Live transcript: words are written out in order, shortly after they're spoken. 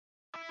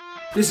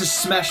This is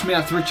Smash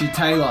Mouth Richie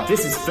Taylor.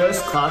 This is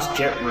First Class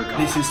Jet Ruger.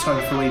 This is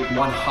Tony Philippe,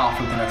 one half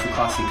of the Natural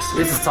Classics.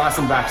 This is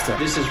Tyson Baxter.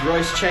 This is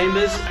Royce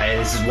Chambers. Hey,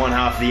 this is one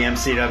half of the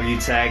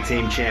MCW Tag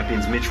Team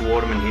Champions, Mitch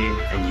Waterman here,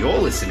 and you're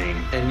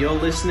listening. And you're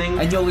listening.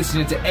 And you're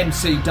listening to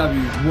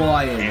MCW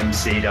Wired.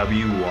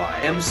 MCW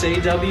Wired.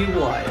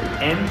 MCW Wired.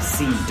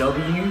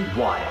 MCW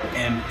Wired.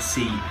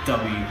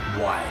 MCW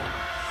Wired.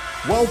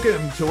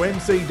 Welcome to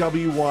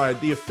MCW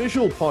Wired, the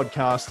official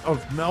podcast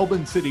of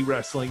Melbourne City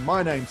Wrestling.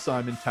 My name's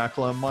Simon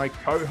Tackler. My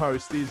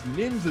co-host is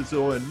Nims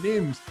Azur.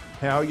 Nims,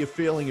 how are you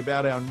feeling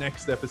about our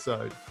next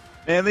episode?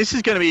 Man, this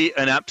is going to be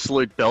an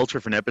absolute belter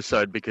of an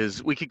episode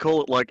because we could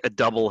call it like a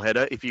double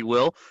header, if you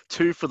will.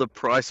 2 for the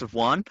price of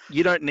 1.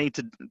 You don't need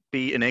to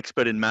be an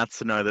expert in maths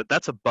to know that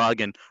that's a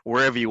bargain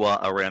wherever you are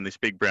around this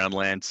big brown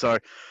land. So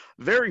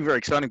very, very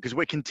exciting because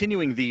we're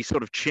continuing the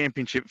sort of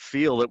championship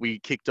feel that we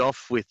kicked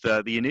off with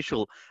the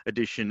initial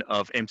edition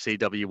of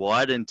MCW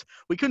Wide. And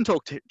we couldn't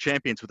talk to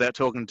champions without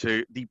talking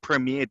to the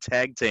premier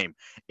tag team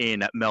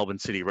in Melbourne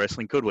City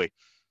Wrestling, could we?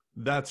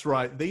 That's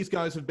right. These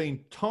guys have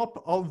been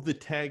top of the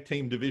tag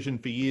team division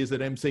for years at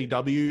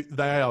MCW.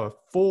 They are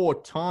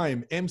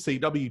 4-time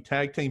MCW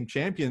tag team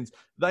champions.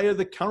 They are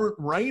the current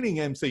reigning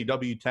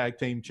MCW tag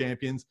team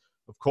champions.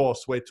 Of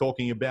course, we're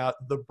talking about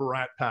the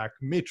Brat Pack.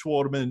 Mitch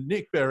Waterman,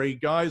 Nick Berry.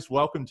 Guys,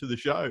 welcome to the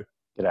show.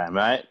 G'day,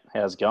 mate.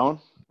 How's it going?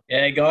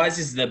 Yeah, guys,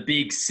 this is the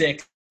big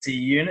sexy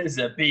unit. This is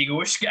a big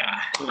Ushka.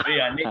 We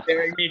are Nick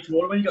Berry, Mitch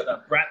Waterman. You got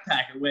the Brat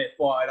Pack, and we're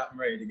fired up and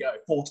ready to go.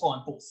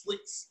 4-time 4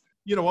 slits.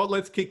 You know what?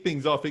 Let's kick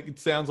things off. It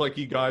sounds like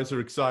you guys are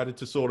excited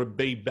to sort of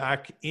be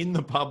back in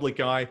the public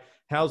eye.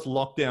 How's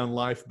lockdown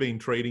life been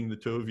treating the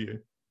two of you?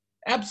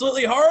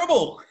 Absolutely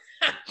horrible.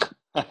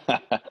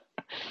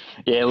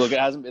 Yeah, look, it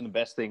hasn't been the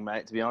best thing,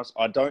 mate, to be honest.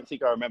 I don't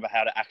think I remember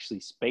how to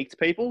actually speak to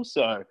people.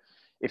 So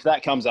if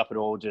that comes up at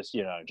all, just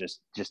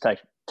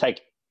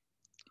take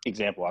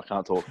example. I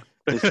can't talk.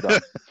 This is done.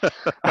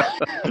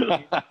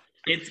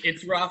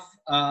 It's rough.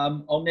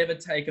 I'll never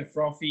take a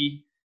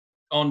frothy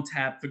on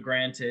tap for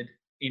granted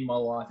in my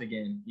life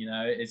again. You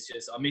know, it's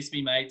just, I miss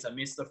me mates, I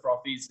miss the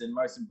frothies, and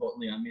most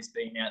importantly, I miss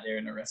being out there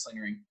in a wrestling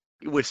ring.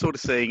 We're sort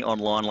of seeing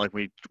online, like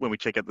when we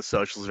check out the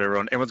socials of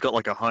everyone's got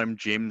like a home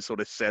gym sort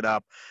of set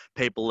up.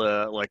 People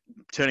are like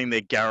turning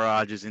their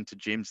garages into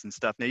gyms and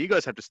stuff. Now you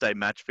guys have to stay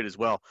match fit as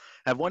well.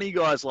 Have one of you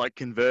guys like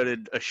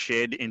converted a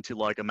shed into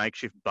like a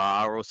makeshift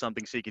bar or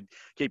something so you could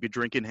keep your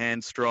drinking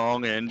hands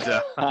strong and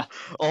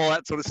all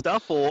that sort of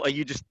stuff? Or are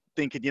you just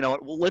thinking, you know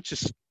what, well, let's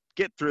just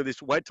get through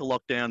this, wait till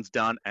lockdown's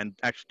done and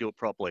actually do it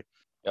properly?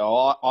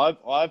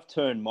 I've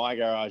turned my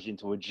garage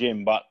into a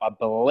gym, but I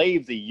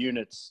believe the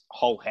unit's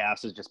whole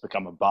house has just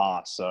become a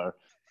bar. So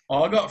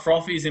I got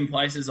frothies in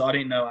places I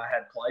didn't know I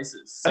had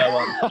places.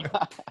 So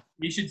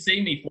you should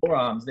see me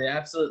forearms. They're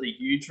absolutely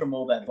huge from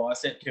all that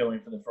bicep curling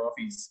for the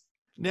frothies.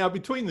 Now,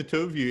 between the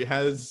two of you,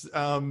 has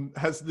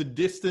the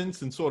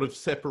distance and sort of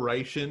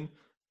separation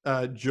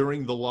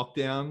during the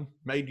lockdown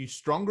made you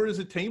stronger as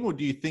a team, or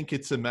do you think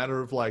it's a matter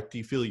of like, do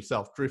you feel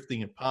yourself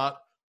drifting apart,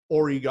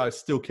 or are you guys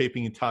still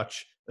keeping in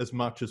touch as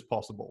much as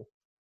possible?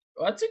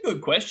 Well, that's a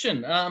good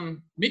question.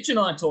 Mitch and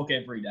I talk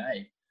every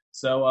day.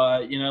 So,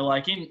 I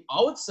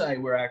would say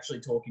we're actually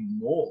talking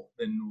more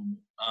than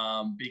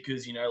normal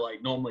because,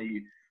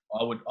 normally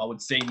I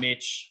would see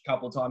Mitch a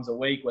couple of times a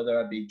week, whether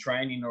I'd be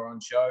training or on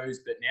shows.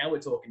 But now we're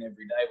talking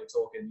every day. We're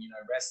talking,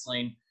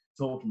 wrestling,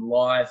 talking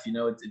life.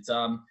 It's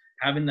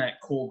having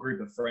that core group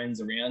of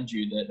friends around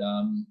you that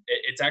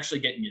it's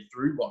actually getting you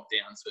through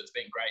lockdown. So it's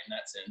been great in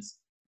that sense.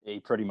 He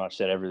pretty much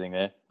said everything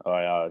there.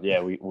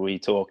 We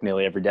talk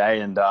nearly every day.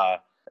 And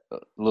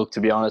look,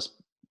 to be honest,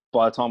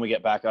 by the time we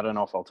get back, I don't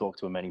know if I'll talk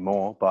to him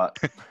anymore. But,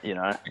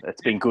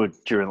 it's been good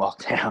during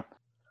lockdown.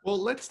 Well,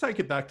 let's take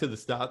it back to the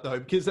start, though,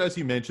 because as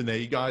you mentioned there,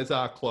 you guys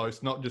are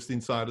close, not just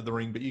inside of the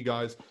ring, but you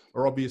guys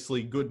are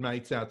obviously good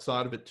mates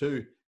outside of it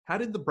too. How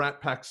did the Brat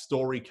Pack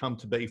story come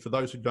to be? For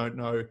those who don't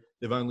know,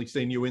 they've only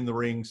seen you in the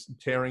rings,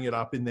 tearing it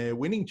up in there,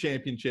 winning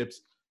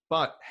championships.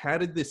 But how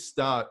did this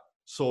start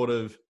sort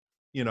of,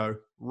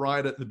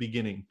 right at the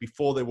beginning,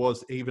 before there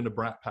was even a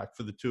Brat Pack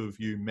for the two of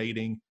you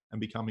meeting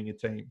and becoming a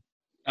team?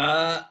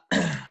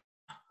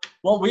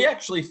 Well, we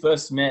actually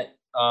first met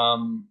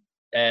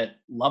at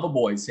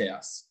Loverboy's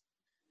house.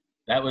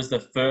 That was the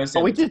first.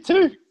 Oh, we did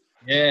too.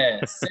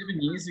 Yeah, 7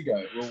 years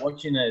ago. We were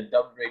watching a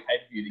WWE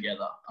pay-per-view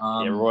together.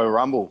 Royal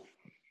Rumble.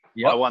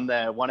 Yep. I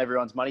won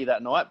everyone's money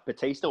that night.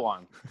 Batista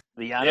won.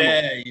 The animal.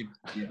 Yeah,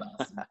 you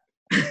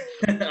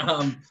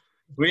bastard.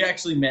 We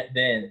actually met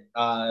there.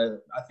 I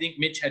think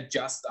Mitch had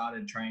just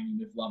started training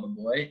with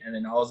Loverboy, and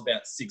then I was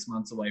about 6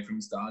 months away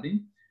from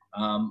starting.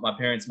 My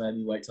parents made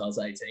me wait till I was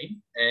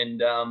 18.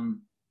 And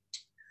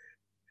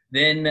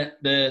then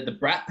the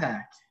Brat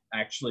Pack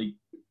actually,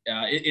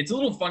 it's a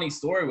little funny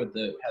story with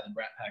how the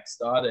Brat Pack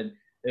started.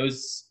 I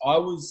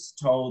was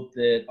told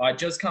that I'd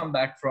just come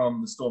back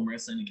from the Storm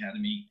Wrestling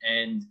Academy,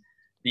 and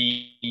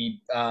the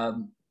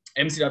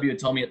MCW had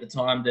told me at the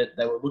time that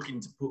they were looking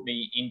to put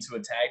me into a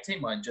tag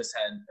team. I just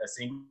had a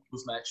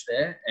singles match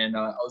there, and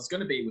I was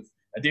going to be with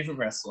a different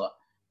wrestler.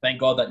 thank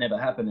God that never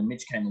happened, and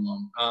Mitch came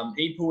along.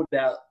 He pulled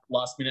out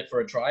last minute for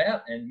a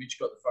tryout, and Mitch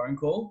got the phone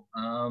call.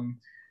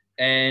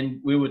 And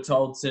we were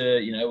told to,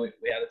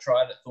 we had a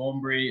tryout at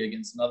Thornbury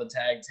against another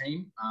tag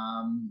team.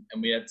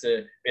 And we had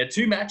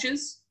 2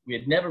 matches. We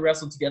had never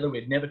wrestled together. We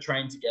had never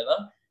trained together.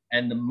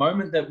 And the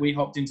moment that we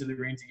hopped into the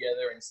ring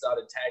together and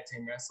started tag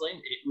team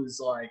wrestling, it was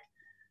like,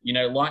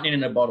 lightning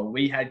in a bottle.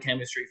 We had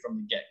chemistry from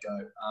the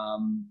get-go.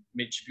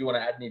 Mitch, if you want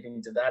to add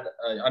anything to that,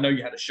 I know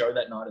you had a show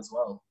that night as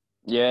well.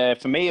 Yeah,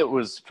 for me it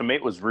was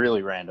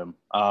really random.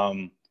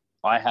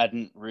 I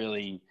hadn't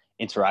really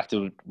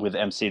interacted with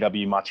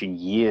MCW much in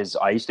years.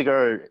 I used to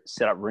go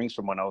set up rings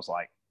from when I was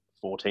like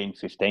 14,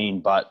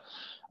 15, but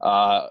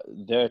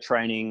their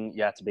training,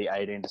 you had to be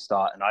 18 to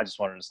start, and I just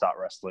wanted to start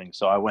wrestling.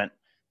 So I went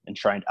and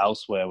trained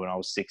elsewhere when I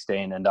was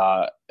 16. And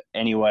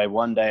anyway,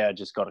 one day I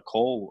just got a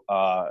call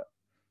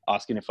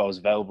asking if I was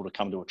available to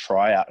come to a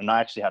tryout, and I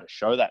actually had a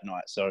show that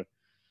night. So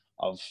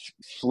I've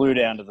flew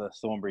down to the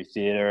Thornbury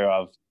Theatre.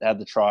 I've had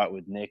the tryout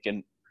with Nick,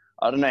 and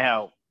I don't know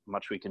how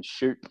much we can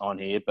shoot on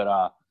here,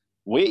 but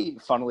we,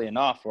 funnily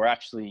enough, were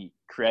actually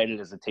created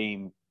as a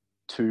team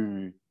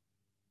to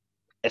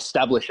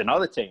establish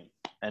another team.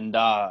 And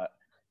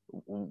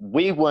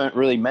we weren't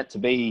really meant to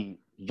be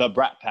the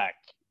Brat Pack,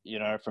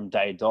 from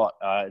day dot.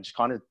 It just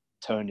kind of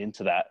turned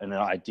into that, and an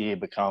idea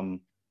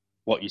become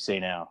what you see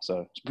now.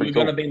 So it's pretty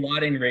cool. We're going to be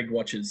lighting rig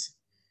watchers.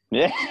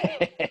 Yeah.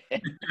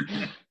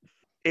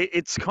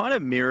 It's kind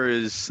of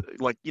mirrors,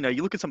 like, you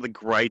look at some of the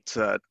great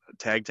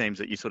tag teams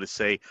that you sort of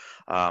see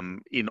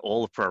in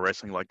all of pro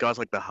wrestling, like guys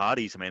like the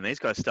Hardys. I mean, these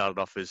guys started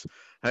off as,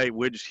 hey,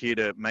 we're just here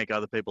to make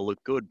other people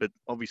look good, but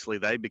obviously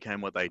they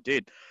became what they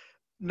did.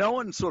 No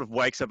one sort of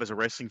wakes up as a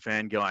wrestling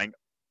fan going,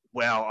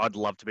 wow, I'd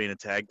love to be in a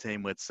tag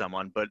team with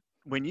someone. But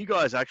when you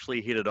guys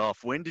actually hit it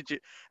off, when did you,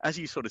 as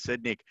you sort of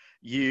said, Nick,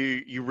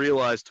 you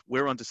realized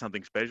we're onto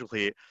something special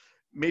here?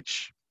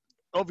 Mitch,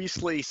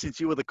 obviously, since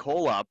you were the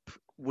call-up,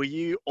 were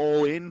you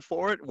all in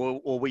for it,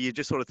 or were you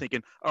just sort of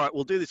thinking, all right,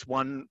 we'll do this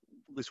one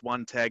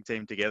tag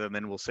team together, and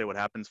then we'll see what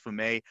happens for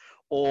me?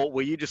 Or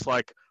were you just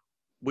like,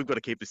 we've got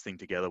to keep this thing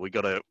together.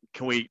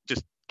 Can we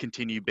just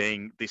continue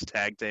being this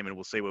tag team, and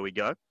we'll see where we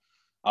go?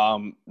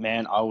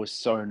 Man, I was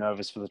so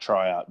nervous for the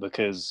tryout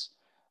because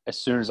as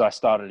soon as I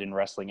started in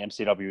wrestling,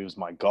 MCW was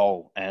my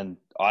goal, and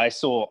I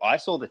saw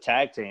the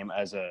tag team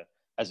as a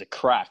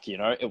crack.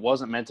 It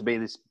wasn't meant to be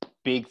this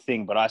big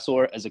thing, but I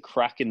saw it as a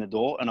crack in the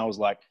door, and I was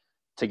like,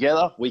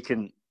 together we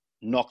can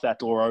knock that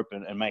door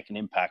open and make an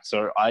impact.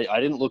 So I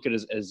didn't look at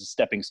it as a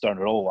stepping stone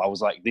at all. I was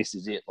like, this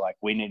is it. Like,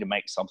 we need to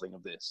make something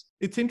of this.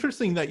 It's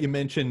interesting that you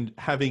mentioned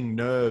having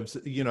nerves,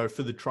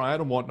 for the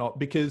tryout and whatnot,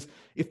 because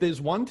if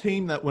there's one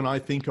team that when I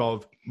think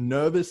of,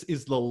 nervous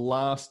is the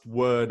last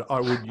word I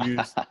would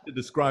use to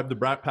describe the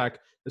Brat Pack,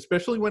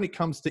 especially when it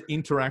comes to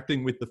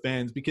interacting with the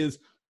fans, because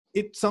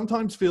it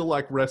sometimes feels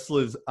like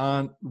wrestlers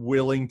aren't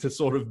willing to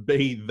sort of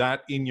be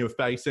that in your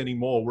face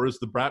anymore. Whereas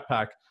the Brat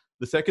Pack,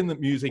 the second that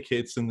music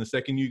hits and the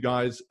second you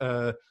guys,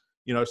 sort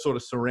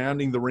of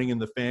surrounding the ring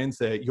and the fans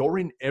there, you're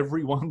in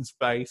everyone's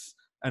face,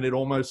 and it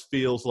almost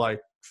feels like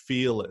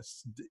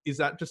fearless. Is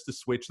that just a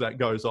switch that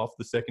goes off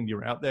the second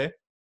you're out there?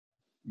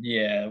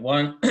 Yeah.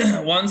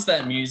 Once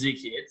that music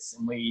hits,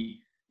 and we,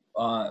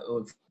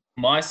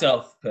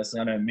 myself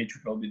personally, I know Mitch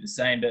would probably be the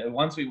same, but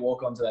once we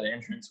walk onto that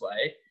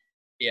entranceway,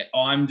 yeah,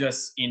 I'm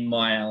just in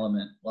my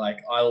element. Like,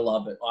 I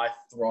love it. I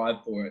thrive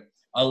for it.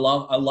 I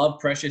love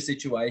pressure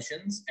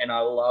situations, and I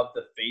love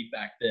the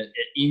feedback,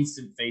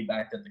 instant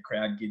feedback that the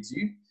crowd gives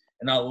you.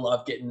 And I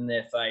love getting in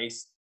their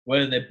face,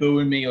 whether they're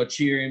booing me or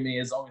cheering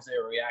me, as long as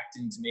they're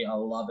reacting to me, I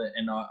love it.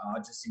 And I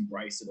just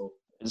embrace it all.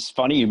 It's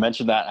funny you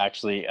mentioned that,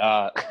 actually.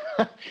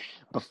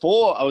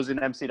 Before I was in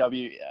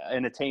MCW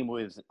in a team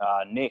with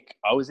Nick,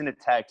 I was in a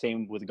tag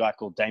team with a guy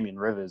called Damien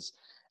Rivers,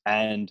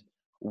 and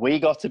we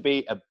got to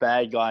be a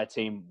bad guy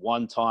team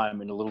one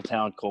time in a little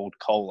town called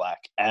Colac.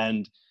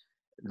 And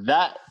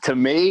that, to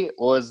me,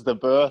 was the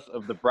birth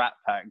of the Brat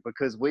Pack,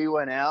 because we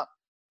went out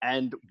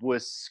and were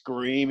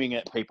screaming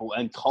at people,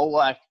 and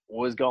Colac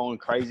was going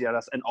crazy at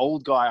us. An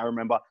old guy, I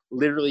remember,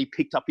 literally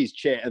picked up his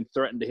chair and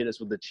threatened to hit us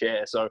with the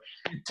chair. So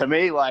to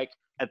me, like,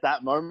 at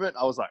that moment,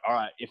 I was like, all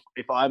right,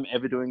 if I'm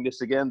ever doing this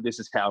again, this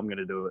is how I'm going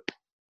to do it.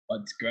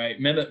 That's great.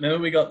 Remember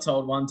we got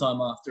told one time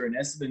after an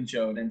Essendon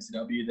show at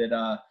MCW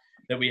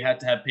that we had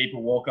to have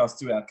people walk us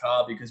to our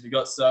car because we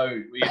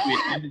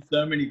attended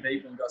so many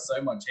people and got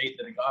so much heat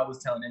that a guy was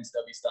telling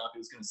MCW staff he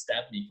was going to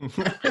stab me.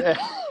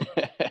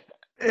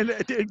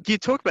 And you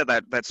talk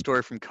about that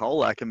story from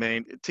Colac. I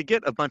mean, to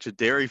get a bunch of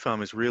dairy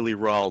farmers really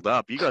riled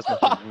up, you guys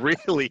must have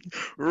really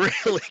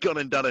gone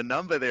and done a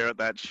number there at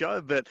that show.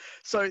 But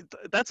so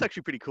that's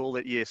actually pretty cool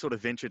that you sort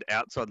of ventured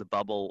outside the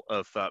bubble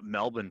of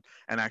Melbourne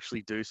and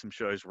actually do some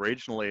shows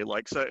regionally.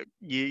 Like, so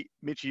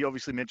Mitch, you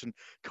obviously mentioned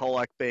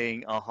Colac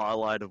being a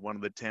highlight of one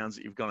of the towns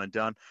that you've gone and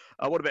done.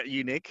 What about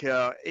you, Nick?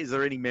 Is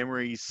there any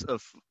memories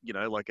of,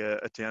 like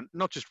a town,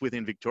 not just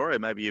within Victoria,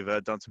 maybe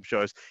you've done some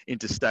shows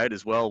interstate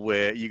as well,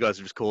 where you guys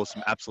have just caused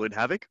some absolute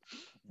havoc?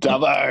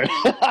 Dubbo.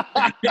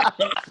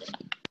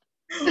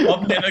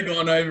 I've never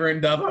gone over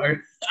in Dubbo.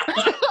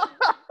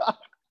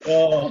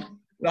 Oh,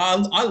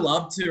 no, I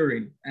love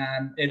touring.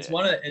 It's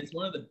one of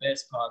the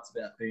best parts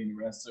about being a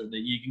wrestler, that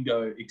you can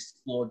go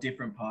explore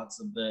different parts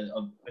of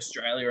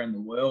Australia and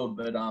the world.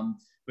 But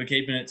we're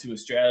keeping it to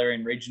Australia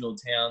and regional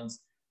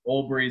towns.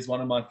 Albury is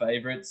one of my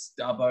favourites.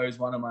 Dubbo is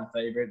one of my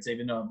favourites,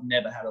 even though I've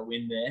never had a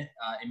win there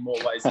in more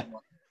ways than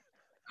one.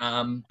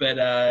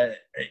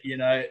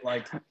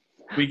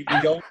 We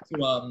go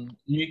to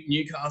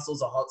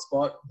Newcastle's a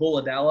hotspot.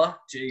 Bulladalla,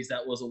 geez,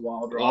 that was a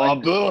wild ride.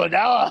 Oh,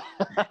 Bulladalla!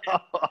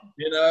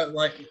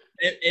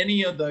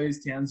 Any of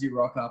those towns you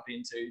rock up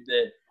into,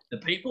 the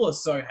people are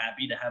so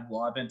happy to have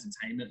live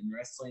entertainment and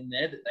wrestling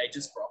there that they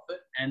just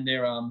profit. And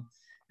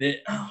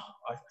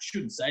I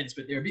shouldn't say this,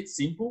 but they're a bit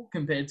simple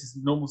compared to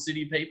normal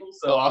city people.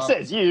 So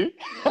says you.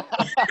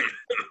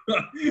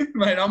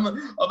 Mate,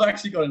 I've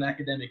actually got an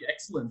academic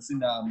excellence in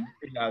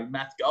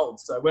math gold.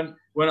 So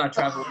when I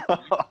travel,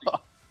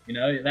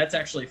 that's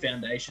actually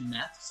foundation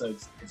math. So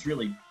it's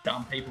really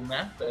dumb people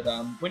math. But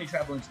when you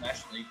travel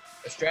internationally,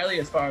 Australia,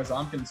 as far as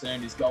I'm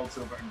concerned, is gold,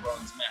 silver, and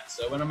bronze math.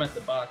 So when I'm at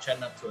the bar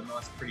chatting up to a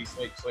nice, pretty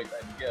sweet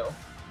baby girl,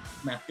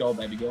 math gold,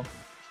 baby girl.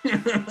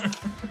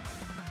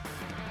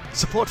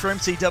 Support for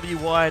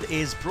MCW Wired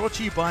is brought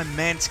to you by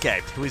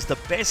Manscaped, who is the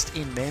best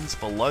in men's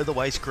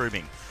below-the-waist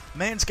grooming.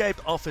 Manscaped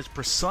offers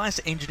precise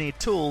engineered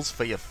tools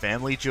for your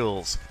family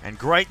jewels. And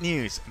great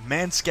news,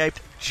 Manscaped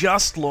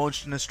just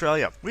launched in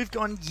Australia. We've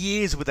gone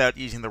years without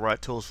using the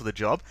right tools for the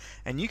job,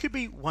 and you could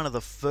be one of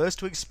the first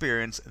to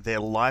experience their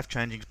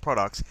life-changing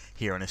products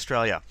here in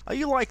Australia. Are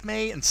you like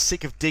me and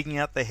sick of digging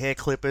out the hair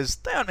clippers?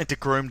 They aren't into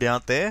groomed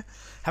out there.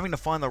 Having to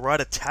find the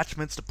right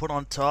attachments to put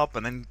on top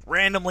and then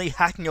randomly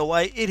hacking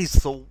away, it is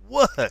the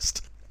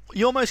worst.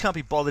 You almost can't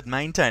be bothered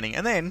maintaining,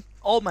 and then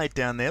old mate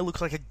down there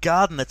looks like a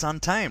garden that's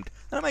untamed.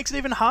 And it makes it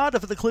even harder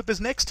for the clippers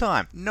next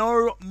time.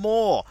 No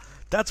more.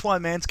 That's why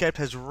Manscaped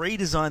has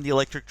redesigned the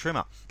electric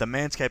trimmer. The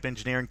Manscaped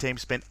engineering team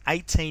spent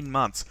 18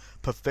 months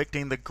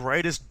perfecting the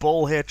greatest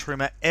ball hair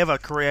trimmer ever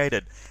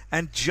created,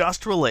 and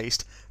just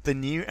released the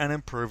new and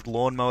improved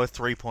Lawnmower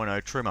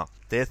 3.0 trimmer.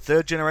 Their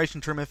third generation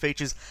trimmer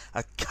features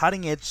a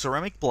cutting edge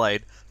ceramic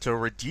blade to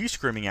reduce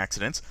grooming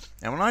accidents,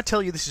 and when I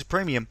tell you this is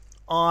premium,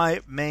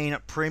 I mean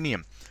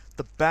premium.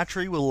 The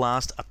battery will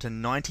last up to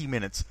 90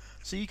 minutes,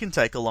 so you can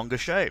take a longer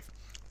shave.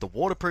 The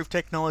waterproof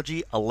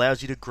technology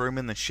allows you to groom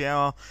in the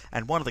shower,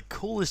 and one of the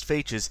coolest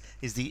features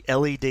is the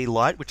LED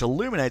light, which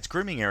illuminates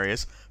grooming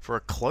areas for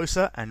a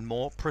closer and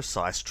more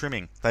precise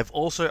trimming. They've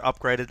also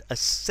upgraded a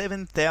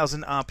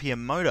 7,000 RPM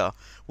motor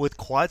with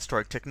quiet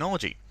stroke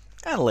technology.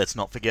 And let's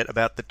not forget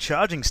about the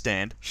charging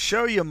stand.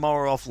 Show your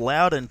mower off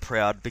loud and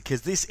proud,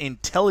 because this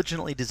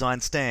intelligently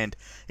designed stand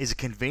is a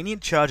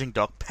convenient charging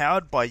dock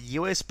powered by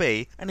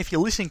USB, and if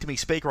you're listening to me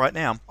speak right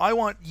now, I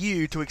want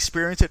you to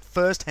experience it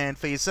firsthand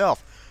for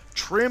yourself.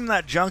 Trim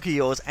that junk of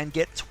yours and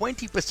get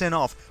 20%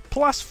 off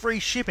plus free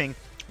shipping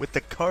with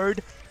the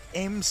code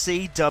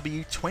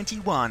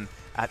MCW21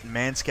 at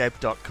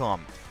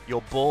manscaped.com.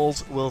 Your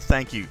balls will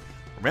thank you.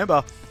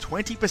 Remember,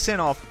 20%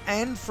 off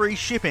and free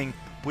shipping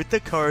with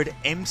the code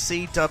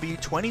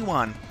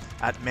MCW21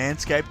 at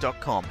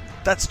manscaped.com.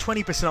 That's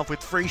 20% off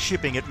with free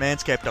shipping at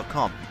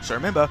manscaped.com. So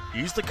remember,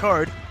 use the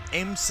code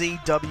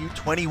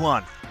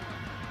MCW21.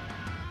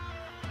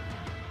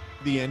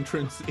 The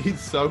entrance is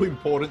so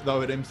important,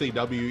 though, at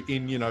MCW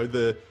in,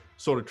 the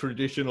sort of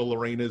traditional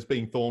arenas,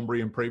 being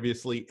Thornbury and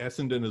previously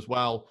Essendon as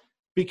well,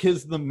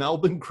 because the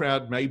Melbourne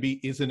crowd maybe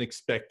isn't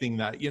expecting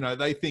that.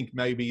 They think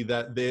maybe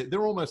that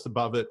they're almost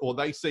above it, or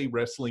they see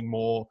wrestling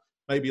more,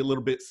 maybe a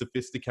little bit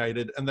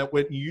sophisticated, and that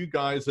when you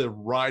guys are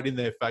right in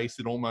their face,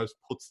 it almost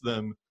puts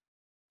them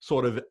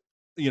sort of,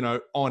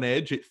 on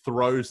edge. It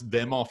throws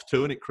them off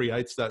too, and it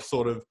creates that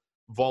sort of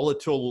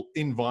volatile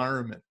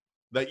environment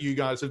that you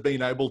guys have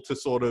been able to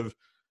sort of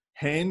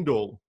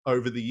handle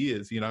over the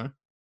years, Yeah,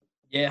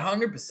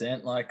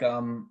 100%.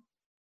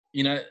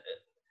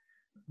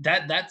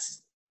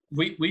 That's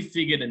we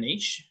figured a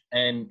niche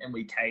and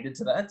we catered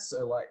to that.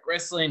 So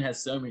wrestling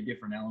has so many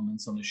different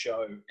elements on the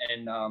show,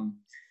 and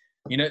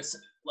it's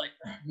like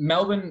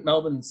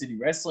Melbourne City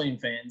wrestling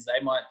fans,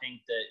 they might think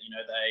that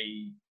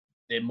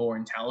they're more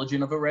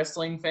intelligent of a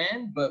wrestling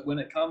fan, but when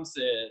it comes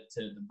to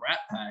the Brat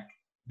Pack,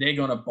 they're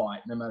going to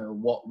bite no matter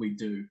what we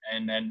do.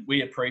 And then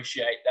we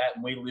appreciate that,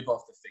 and we live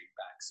off the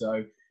feedback.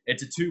 So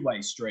it's a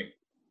two-way street.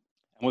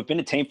 And we've been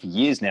a team for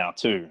years now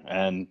too,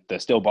 and they're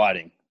still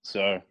biting.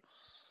 So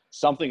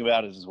something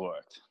about it has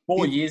worked.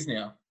 4 years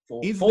now.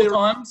 Four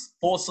times,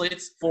 4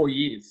 slits, 4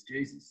 years.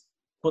 Jesus.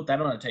 Put that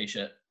on a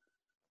T-shirt.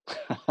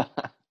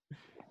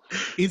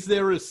 Is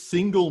there a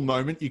single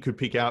moment you could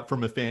pick out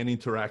from a fan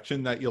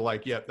interaction that you're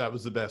like, yep, that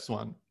was the best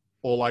one?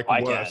 Or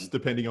worse,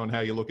 depending on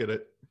how you look at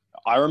it?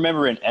 I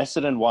remember in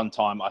Essendon one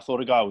time, I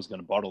thought a guy was going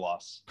to bottle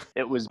us.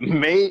 It was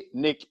me,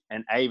 Nick,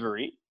 and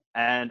Avery,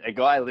 and a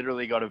guy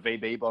literally got a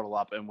VB bottle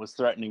up and was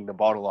threatening to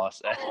bottle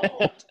us.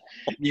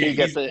 He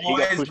got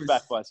pushed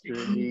back by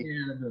security.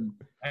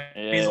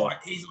 Yeah. He's like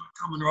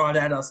coming right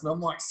at us, and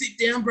I'm like, sit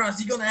down, bros,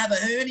 you're going to have a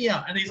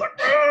hernia. And he's like,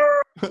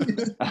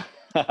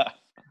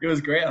 it was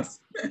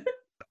grouse.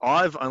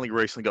 I've only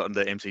recently gotten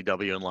to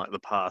MCW in like the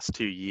past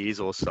 2 years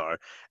or so.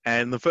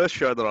 And the first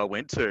show that I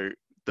went to,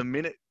 the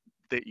minute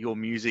that your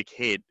music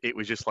hit, it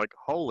was just like,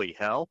 holy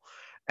hell.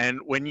 And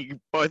when you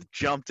both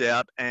jumped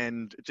out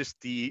and just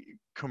the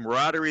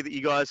camaraderie that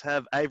you guys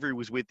have, Avery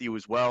was with you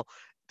as well.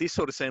 This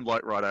sort of seemed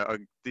like, right, I've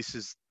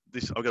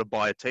got to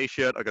buy a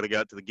T-shirt. I've got to go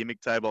out to the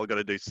gimmick table. I've got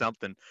to do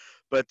something.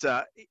 But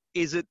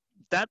is it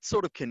that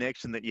sort of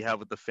connection that you have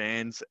with the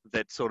fans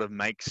that sort of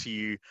makes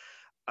you,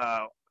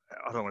 I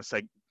don't want to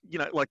say,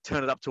 like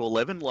turn it up to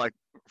 11? Like,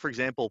 for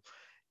example,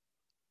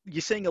 you're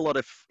seeing a lot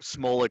of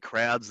smaller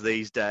crowds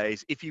these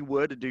days. If you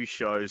were to do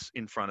shows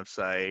in front of,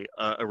 say,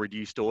 a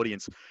reduced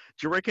audience, do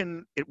you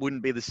reckon it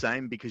wouldn't be the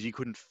same because you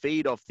couldn't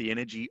feed off the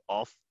energy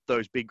off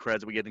those big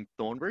crowds that we get in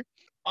Thornbury?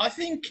 I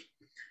think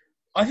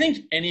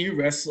any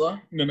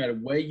wrestler, no matter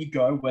where you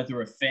go,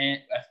 whether a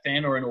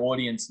fan or an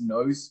audience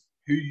knows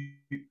who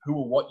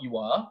or what you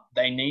are,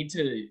 you need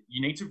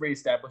to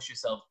reestablish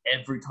yourself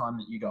every time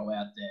that you go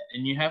out there.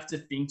 And you have to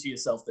think to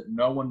yourself that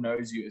no one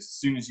knows you as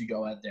soon as you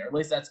go out there. At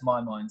least that's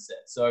my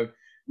mindset. So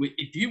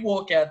if you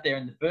walk out there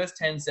in the first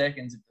 10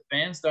 seconds, if the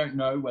fans don't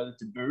know whether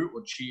to boo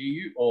or cheer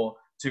you or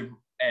to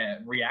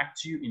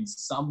react to you in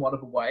somewhat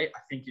of a way, I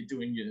think you're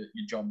doing your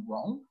job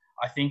wrong.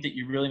 I think that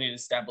you really need to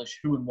establish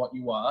who and what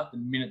you are the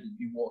minute that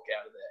you walk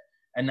out of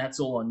there. And that's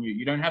all on you.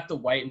 You don't have to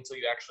wait until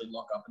you actually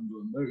lock up and do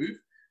a move,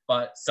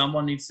 but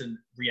someone needs to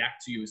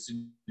react to you as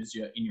soon as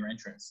you're in your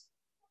entrance.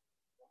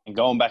 And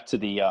going back to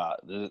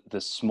the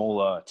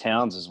smaller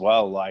towns as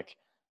well, like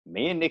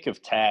me and Nick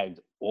have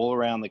tagged all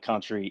around the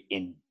country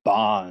in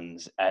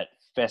barns, at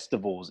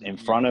festivals, in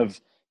front of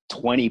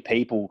 20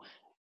 people.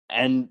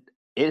 And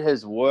it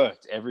has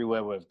worked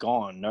everywhere we've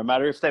gone. No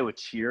matter if they were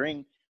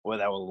cheering,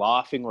 whether they were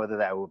laughing, whether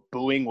they were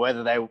booing,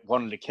 whether they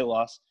wanted to kill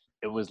us,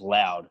 it was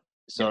loud.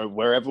 So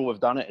wherever we've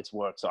done it, it's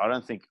worked. So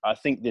I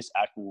think this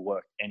act will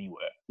work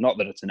anywhere. Not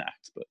that it's an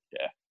act, but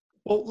yeah.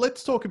 Well,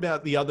 let's talk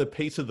about the other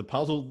piece of the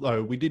puzzle,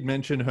 though. We did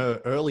mention her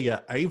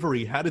earlier,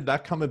 Avery. How did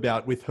that come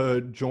about with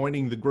her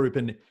joining the group,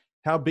 and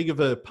how big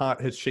of a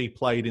part has she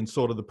played in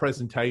sort of the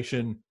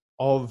presentation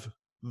of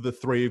the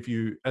three of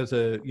you as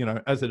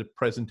a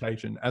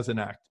presentation, as an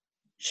act?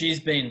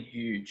 She's been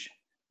huge.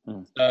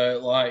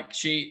 So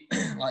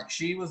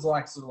she was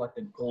like sort of like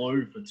the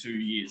glue for 2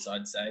 years,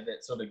 I'd say,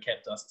 that sort of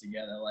kept us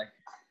together. Like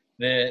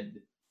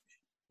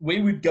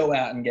we would go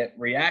out and get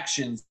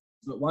reactions,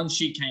 but once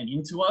she came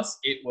into us,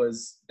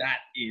 that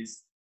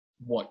is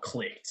what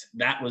clicked.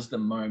 That was the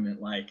moment.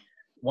 Like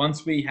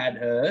once we had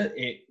her,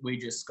 we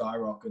just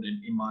skyrocketed,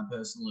 in my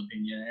personal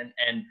opinion,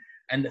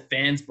 and the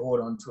fans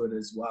bought onto it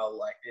as well.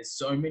 Like there's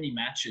so many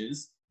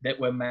matches that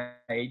were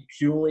made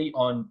purely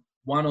on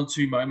one or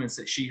two moments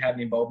that she had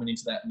an involvement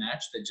into that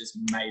match that just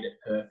made it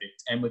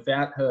perfect. And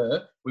without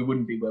her, we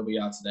wouldn't be where we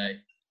are today.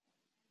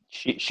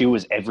 She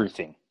was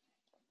everything.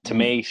 To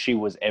me, she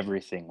was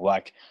everything.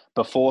 Like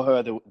before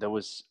her,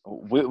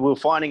 we were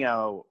finding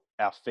our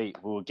feet.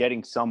 We were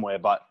getting somewhere,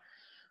 but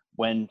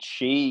when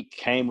she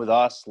came with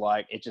us,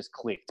 like it just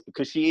clicked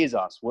because she is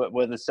us.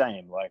 We're the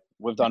same. Like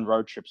we've done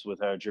road trips with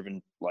her,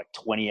 driven like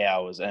 20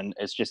 hours, and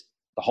it's just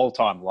the whole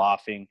time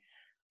laughing.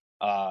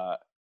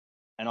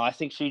 And I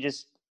think she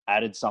just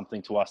added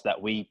something to us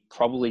that we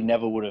probably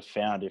never would have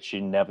found if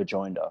she never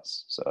joined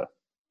us. So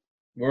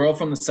we're all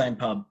from the same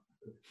pub.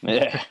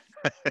 Yeah.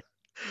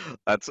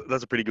 That's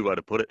a pretty good way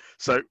to put it.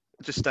 So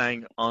just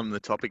staying on the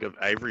topic of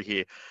Avery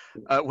here,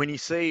 when you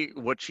see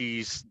what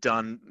she's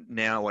done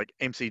now, like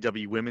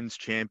MCW Women's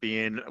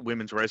Champion,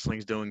 women's wrestling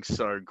is doing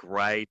so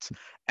great.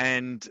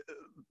 And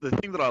the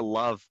thing that I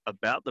love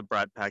about the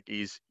Brat Pack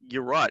is,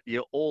 you're right,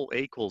 you're all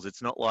equals.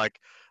 It's not like,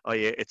 oh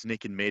yeah, it's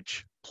Nick and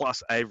Mitch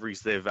plus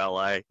Avery's their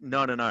valet.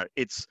 No.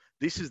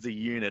 This is the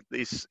unit.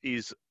 This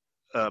is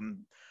a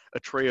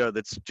trio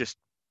that's just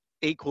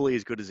equally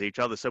as good as each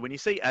other. So when you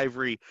see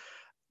Avery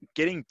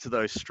getting to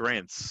those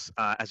strengths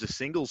as a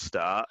single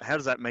star, how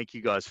does that make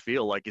you guys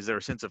feel? Like, is there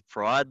a sense of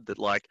pride that,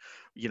 like,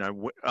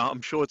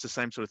 I'm sure it's the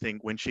same sort of thing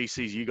when she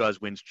sees you guys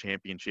win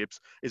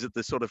championships? Is it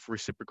the sort of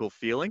reciprocal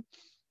feeling?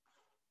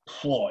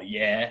 Oh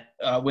yeah,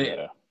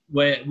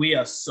 we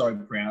are so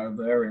proud of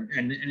her,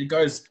 and it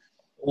goes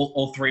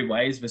all three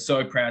ways. We're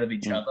so proud of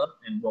each other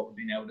and what we've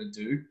been able to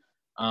do.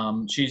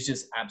 She's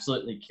just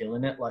absolutely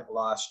killing it. Like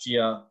last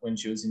year when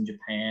she was in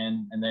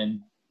Japan, and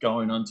then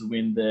going on to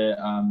win the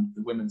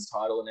women's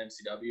title in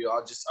MCW.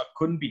 I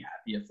couldn't be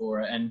happier for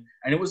her, and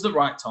it was the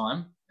right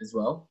time as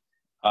well.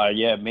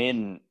 Yeah, me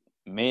and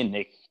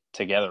Nick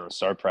together are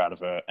so proud of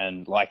her,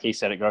 and like he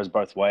said, it goes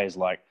both ways.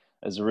 Like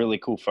there's a really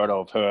cool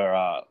photo of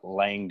her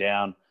laying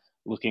down,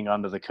 looking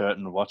under the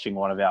curtain, watching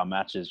one of our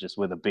matches just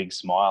with a big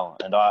smile.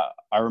 And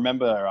I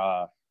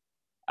remember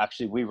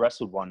actually we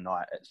wrestled one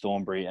night at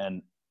Thornbury,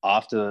 and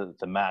after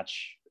the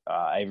match,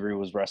 Avery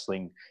was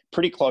wrestling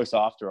pretty close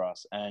after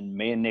us, and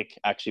me and Nick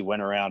actually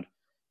went around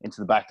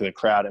into the back of the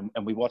crowd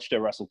and we watched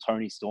her wrestle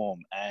Toni Storm,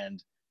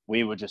 and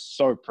we were just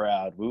so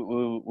proud.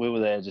 We were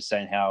there just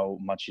saying how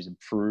much she's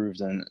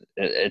improved, and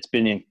it's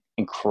been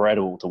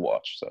incredible to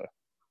watch. So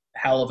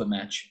hell of a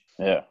match.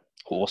 Yeah,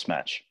 horse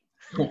match.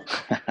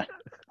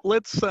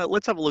 let's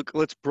have a look.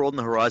 Let's broaden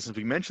the horizons.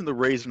 We mentioned the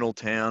regional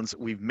towns.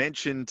 We've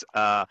mentioned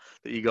that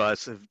you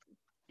guys have,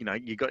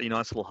 you got your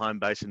nice little home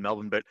base in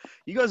Melbourne, but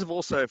you guys have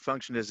also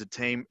functioned as a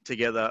team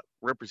together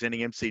representing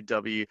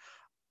MCW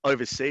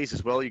overseas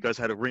as well. You guys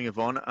had a Ring of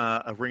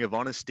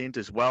Honor stint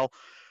as well.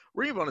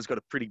 Ring of Honor's got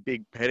a pretty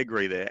big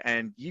pedigree there,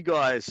 and you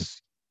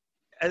guys.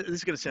 This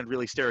is going to sound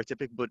really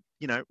stereotypical, but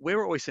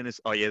we're always seen as,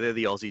 oh yeah, they're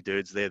the Aussie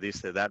dudes, they're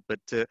this, they're that. But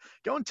to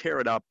go and tear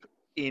it up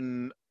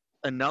in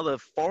another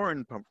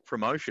foreign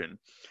promotion,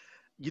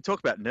 you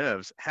talk about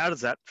nerves. How does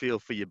that feel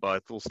for you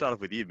both? We'll start off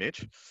with you,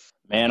 Mitch.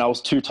 Man, I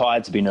was too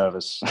tired to be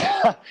nervous.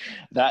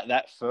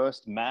 that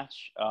first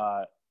match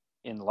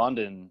in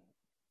London,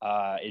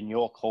 in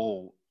York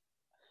Hall,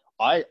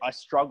 I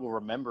struggle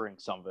remembering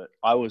some of it.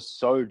 I was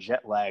so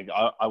jet lagged.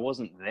 I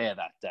wasn't there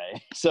that day.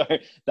 So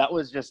that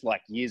was just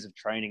like years of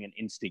training and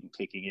instinct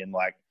kicking in.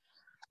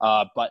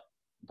 But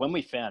when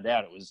we found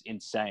out, it was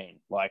insane.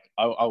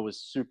 I was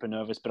super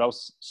nervous, but I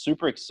was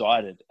super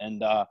excited.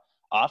 And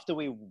after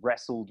we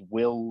wrestled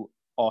Will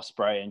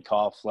Ospreay and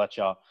Kyle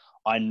Fletcher,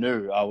 I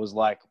knew. I was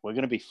like, we're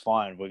going to be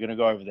fine. We're going to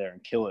go over there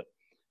and kill it.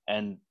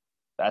 And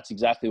that's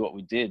exactly what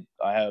we did.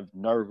 I have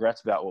no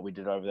regrets about what we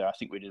did over there. I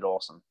think we did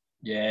awesome.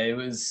 Yeah, it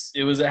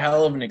was a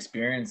hell of an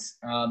experience,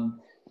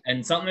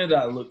 and something that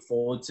I look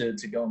forward to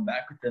going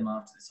back with them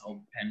after this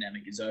whole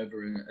pandemic is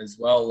over as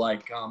well.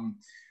 Like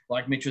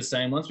Mitch was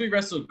saying, once we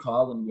wrestled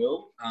Kyle and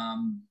Will,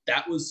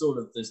 that was sort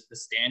of the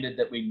standard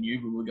that we knew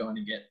we were going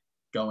to get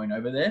going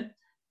over there,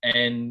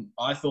 and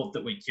I thought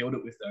that we killed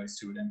it with those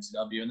two at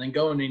MCW. And then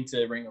going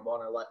into Ring of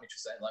Honor, like Mitch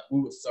was saying,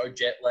 we were so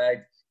jet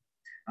lagged.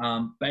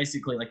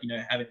 Basically,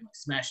 having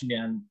smashing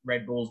down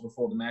Red Bulls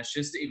before the match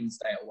just to even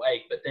stay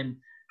awake, but then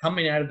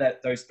coming out of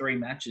those three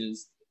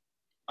matches,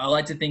 I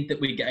like to think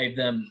that we gave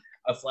them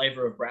a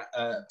flavor of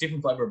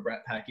different flavor of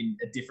Brat Pack in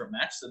a different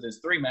match. So there's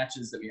three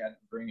matches that we had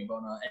for Ring of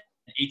Honor,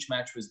 and each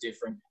match was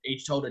different.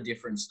 Each told a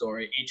different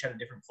story. Each had a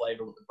different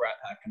flavor what the Brat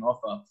Pack can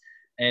offer.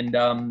 And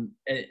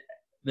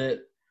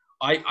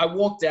I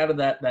walked out of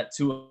that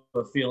tour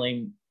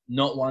feeling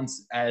not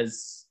once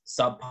as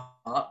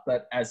subpar,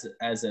 but as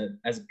a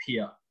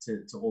peer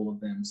to all of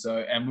them.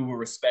 So, and we were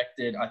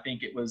respected. I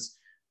think it was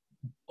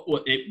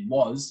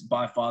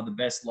by far the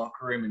best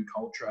locker room and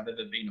culture I've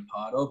ever been a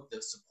part of. The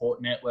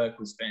support network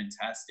was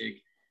fantastic.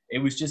 It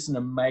was just an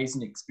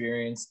amazing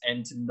experience,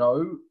 and to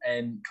know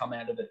and come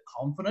out of it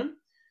confident.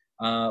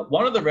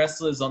 One of the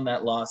wrestlers on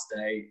that last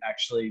day,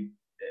 actually,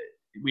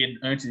 we had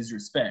earned his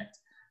respect.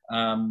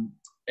 And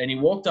he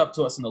walked up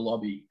to us in the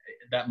lobby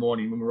that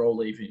morning when we were all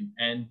leaving,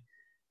 and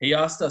he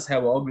asked us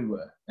how old we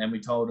were, and we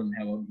told him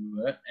how old we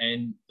were.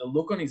 And the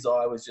look on his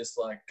eye was just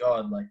like,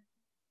 God,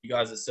 you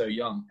guys are so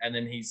young. And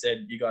then he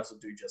said, you guys will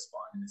do just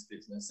fine in this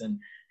business. And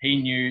he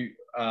knew,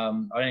 I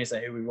don't need to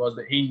say who he was,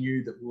 but he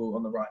knew that we were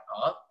on the right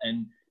path.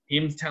 And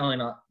him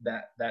telling us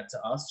that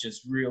to us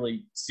just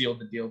really sealed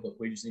the deal that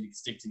we just need to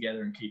stick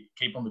together and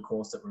keep on the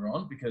course that we're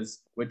on,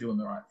 because we're doing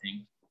the right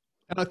thing.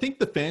 And I think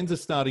the fans are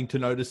starting to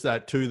notice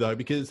that too, though,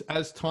 because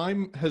as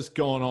time has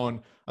gone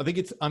on, I think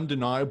it's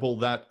undeniable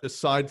that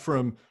aside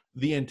from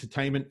the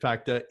entertainment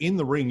factor in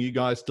the ring, you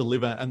guys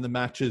deliver, and the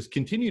matches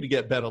continue to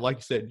get better. Like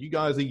you said, you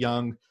guys are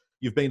young.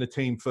 You've been a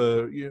team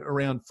for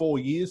around 4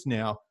 years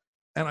now.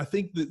 And I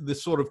think the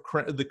sort of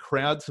the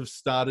crowds have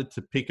started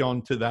to pick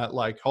on to that,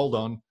 hold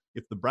on,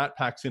 if the Brat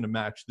Pack's in a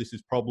match, this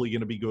is probably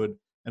going to be good.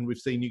 And we've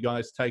seen you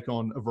guys take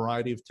on a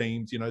variety of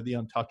teams, the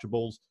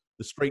Untouchables,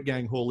 the Street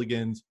Gang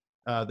Hooligans,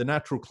 the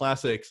Natural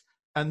Classics,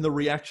 and the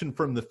reaction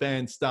from the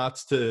fans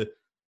starts to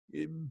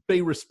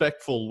be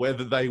respectful,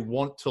 whether they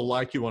want to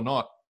like you or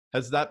not.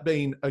 Has that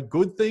been a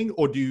good thing,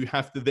 or do you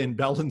have to then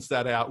balance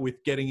that out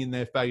with getting in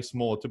their face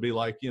more to be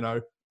like,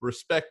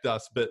 respect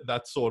us, but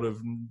that's sort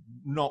of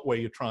not where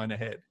you're trying to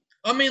head?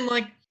 I mean,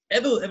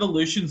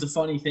 evolution's a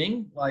funny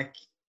thing.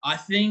 I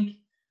think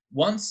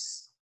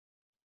once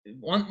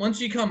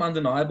you become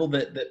undeniable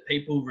that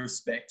people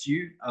respect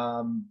you,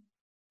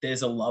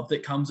 there's a love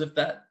that comes with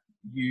that.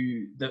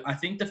 I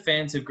think the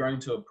fans have grown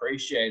to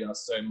appreciate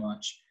us so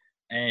much,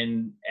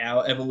 and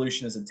our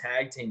evolution as a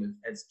tag team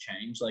has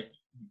changed.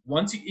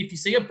 If you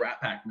see a Brat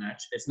Pack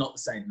match, it's not the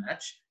same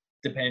match.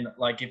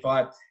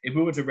 If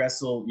we were to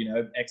wrestle,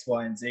 X,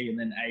 Y, and Z, and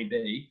then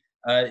AB,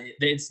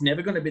 it's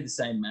never going to be the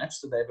same match.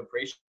 So they've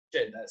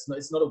appreciated that.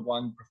 It's not a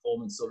one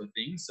performance sort of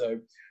thing. So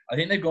I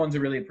think they've gone to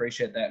really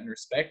appreciate that and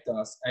respect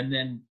us. And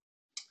then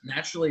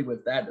naturally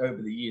with that,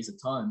 over the years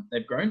of time,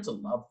 they've grown to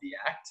love the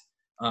act,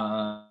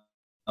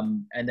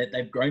 and that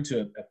they've grown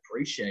to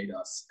appreciate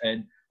us.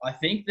 And I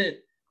think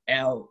that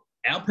our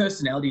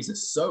personalities are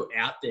so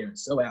out there and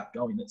so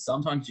outgoing that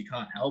sometimes you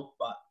can't help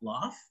but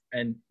laugh,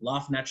 and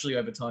laugh naturally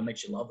over time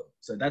makes you love them.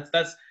 So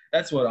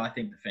that's what I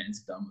think the fans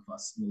have done with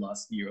us in the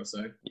last year or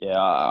so. Yeah,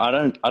 I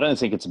don't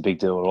think it's a big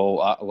deal at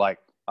all.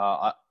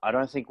 I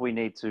don't think we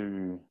need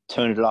to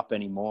turn it up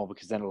anymore,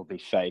 because then it'll be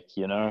fake,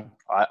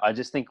 I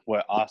just think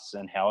we're us,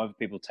 and however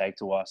people take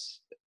to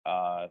us,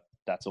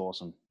 that's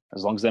awesome.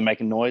 As long as they're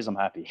making noise, I'm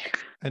happy.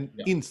 And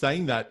in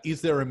saying that,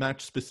 is there a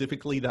match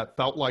specifically that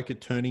felt like a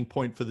turning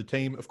point for the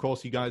team? Of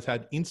course, you guys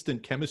had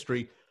instant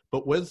chemistry.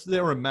 But was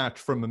there a match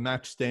from a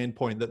match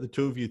standpoint that the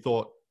two of you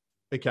thought,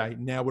 okay,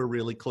 now we're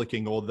really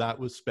clicking, or that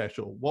was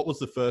special? What was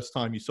the first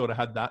time you sort of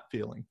had that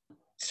feeling?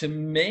 To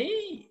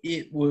me,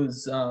 it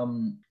was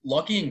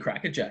Lockie and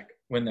Crackerjack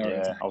when they were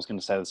Yeah, attacked. I was going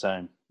to say the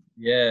same.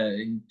 Yeah,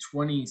 in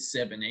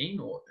 2017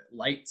 or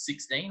late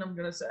 16, I'm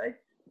going to say.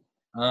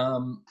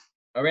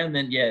 Around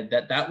then, yeah,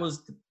 that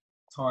was the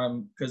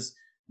time, because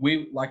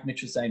we, like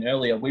Mitch was saying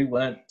earlier, we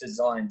weren't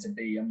designed to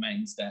be a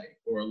mainstay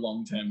or a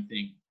long-term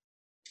thing.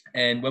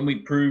 And when we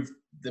proved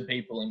the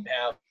people in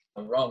power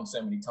wrong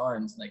so many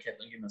times and they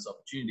kept on giving us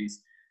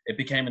opportunities, it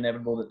became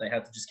inevitable that they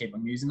had to just keep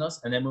on using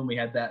us. And then when we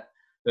had that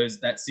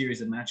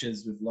series of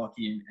matches with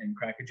Lockie and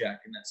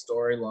Crackerjack and that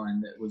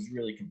storyline that was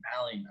really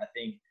compelling, I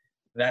think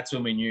that's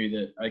when we knew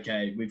that,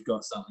 okay, we've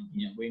got something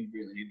here. We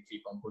really need to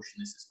keep on pushing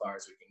this as far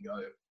as we can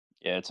go.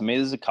 Yeah, to me,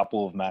 there's a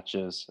couple of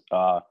matches,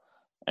 and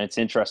it's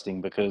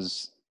interesting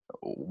because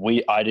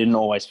I didn't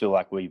always feel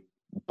like we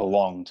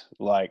belonged.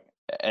 Like,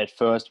 at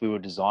first, we were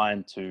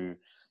designed to,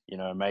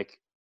 make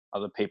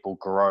other people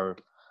grow,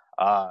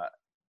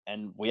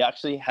 and we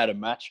actually had a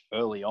match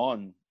early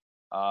on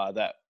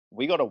that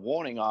we got a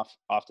warning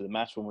after the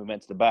match when we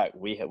went to the back.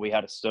 We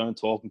had a stern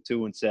talking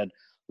to and said,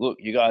 "Look,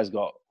 you guys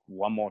got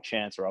one more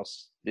chance, or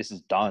else this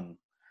is done."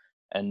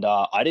 And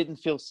I didn't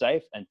feel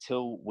safe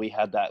until we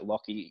had that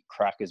Lockie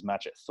Crackers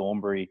match at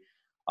Thornbury.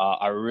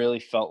 I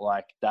really felt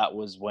like that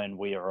was when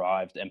we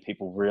arrived and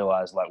people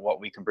realized like what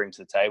we can bring to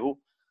the table.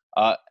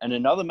 And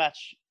another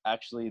match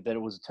actually that it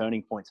was a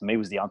turning point to me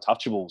was the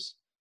Untouchables.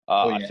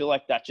 I feel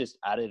like that just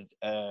added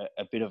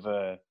a bit of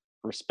a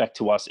respect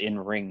to us in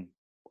ring,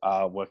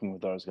 working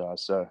with those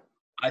guys. So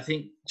I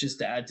think just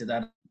to add to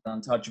that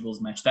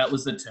Untouchables match, that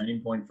was the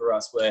turning point for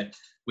us where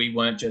we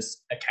weren't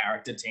just a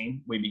character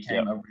team. We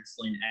became a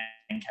wrestling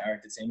and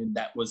character team, and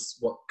that was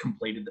what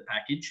completed the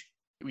package.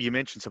 You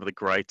mentioned some of the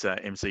great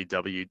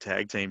MCW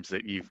tag teams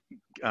that you've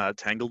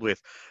tangled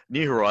with.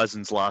 New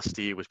Horizons last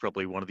year was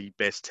probably one of the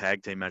best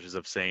tag team matches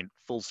I've seen,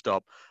 full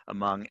stop,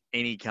 among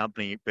any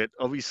company. But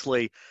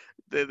obviously,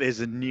 there's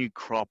a new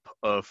crop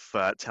of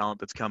talent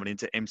that's coming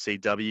into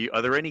MCW.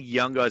 Are there any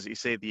young guys that you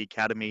see at the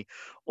academy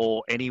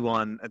or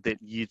anyone that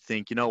you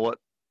think, you know what,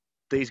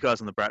 these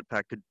guys on the Brat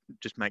Pack could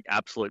just make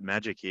absolute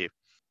magic here?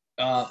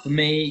 For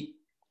me,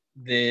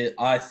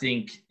 I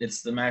think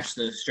it's the match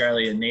that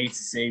Australia needs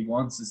to see,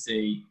 wants to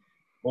see,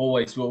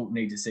 always will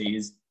need to see,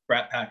 is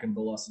Brat Pack and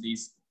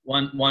Velocities.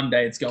 One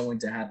day it's going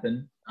to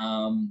happen.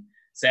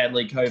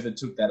 Sadly, COVID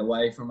took that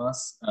away from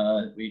us.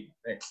 We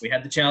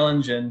had the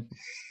challenge, and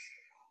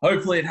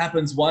hopefully it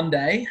happens one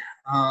day.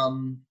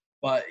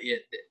 But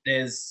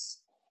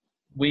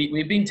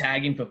we've been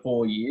tagging for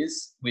 4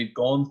 years. We've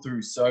gone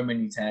through so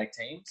many tag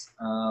teams.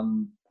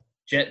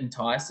 Jet and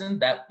Tyson,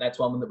 that's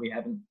one that we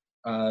haven't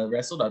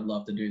wrestled. I'd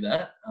love to do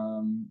that.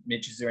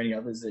 Mitch, is there any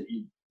others that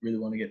you really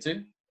want to get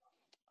to?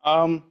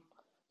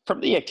 From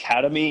the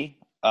academy,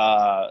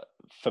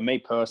 for me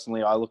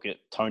personally, I look at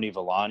Tony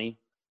Villani.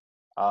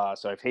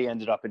 So if he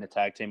ended up in a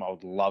tag team, I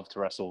would love to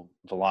wrestle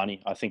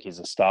Villani. I think he's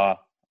a star.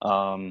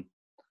 Other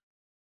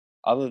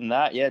than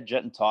that, yeah,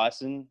 Jet and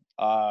Tyson.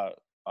 I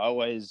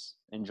always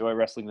enjoy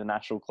wrestling the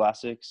Natural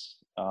Classics.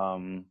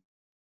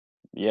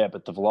 Yeah,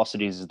 but the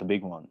Velocities is the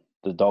big one.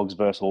 The dogs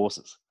versus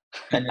horses.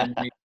 And then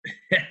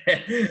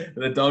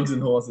the dogs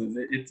and horses,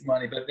 it's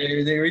money. But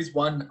there is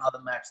one other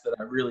match that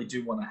I really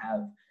do want to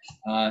have,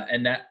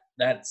 and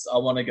that's I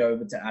want to go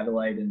over to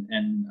Adelaide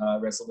and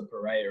wrestle the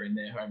Pereira in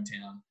their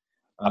hometown.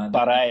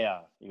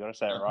 Pereira, you got to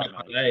say it right,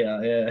 mate.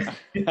 Pereira,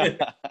 yeah.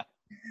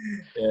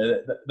 Yeah,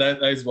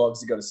 those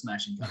wogs you got to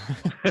smash in.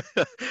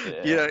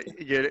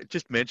 Yeah,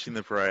 just mentioning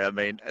the Pereira. I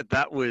mean,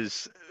 that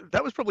was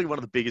probably one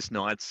of the biggest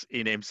nights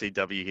in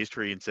MCW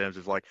history in terms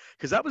of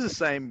because that was the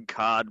same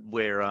card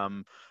where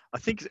I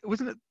think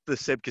wasn't it the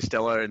Seb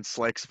Costello and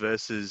Slex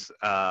versus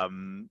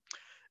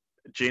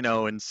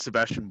Gino and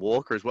Sebastian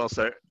Walker as well.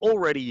 So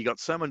already you got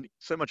so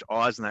much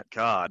eyes on that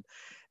card.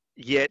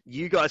 Yet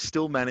you guys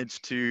still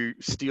managed to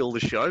steal the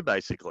show,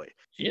 basically.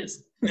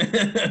 Cheers.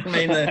 I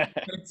mean,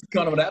 that's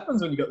kind of what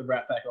happens when you got the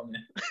Brat Pack on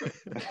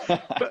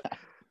there.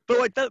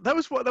 but that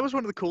was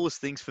one of the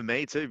coolest things for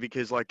me too,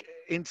 because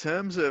in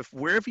terms of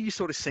wherever you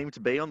sort of seem to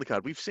be on the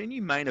card, we've seen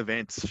you main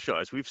events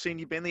shows, we've seen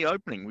you been the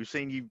opening, we've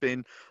seen you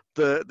been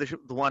the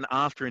one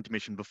after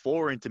intermission,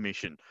 before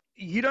intermission.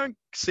 You don't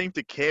seem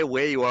to care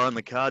where you are on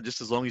the card,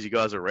 just as long as you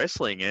guys are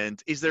wrestling.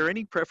 And is there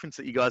any preference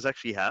that you guys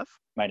actually have?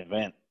 Main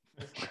event.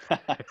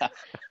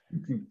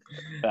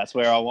 That's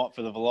where I want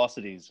for the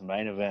Velocities,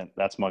 main event.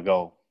 That's my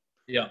goal.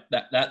 Yeah,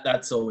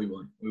 that's all we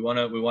want. We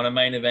want a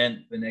main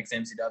event the next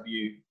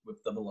MCW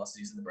with the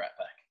Velocities and the Brat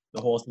Pack,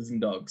 the horses and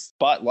dogs.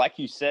 But like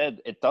you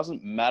said, it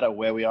doesn't matter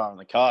where we are on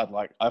the card.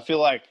 I feel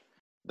like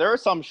there are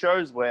some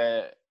shows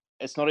where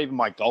it's not even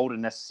my goal to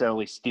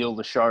necessarily steal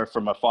the show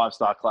from a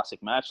 5-star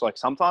classic match.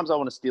 Sometimes I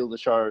want to steal the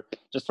show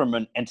just from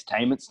an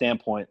entertainment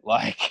standpoint.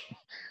 I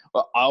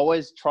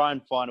always try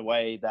and find a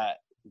way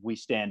that we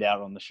stand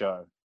out on the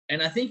show.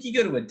 And I think you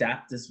got to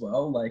adapt as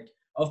well.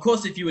 Of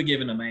course, if you were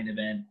given a main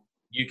event,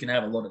 you can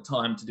have a lot of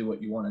time to do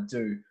what you want to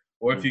do.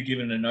 or if you're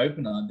given an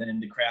opener, then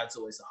the crowd's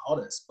always the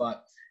hottest.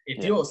 But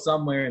if you're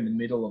somewhere in the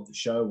middle of the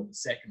show or the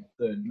second or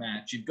third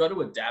match, you've got to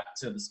adapt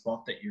to the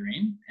spot that you're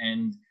in.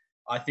 And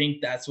I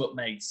think that's what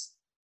makes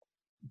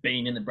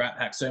being in the Brat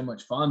Pack so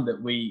much fun, that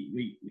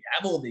we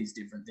have all these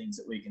different things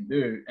that we can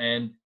do.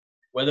 And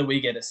whether we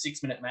get a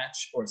 6-minute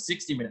match or a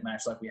 60-minute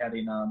match like we had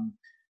in,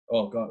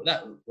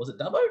 that was it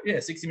Dubbo? Yeah,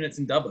 60 minutes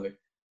in Dubbo.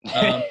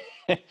 I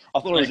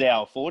thought it was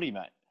hour 40,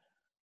 mate.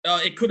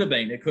 It could have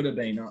been.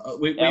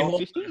 We hour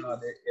 50?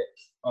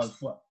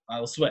 I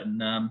was sweating.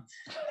 I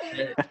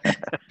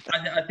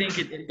think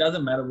it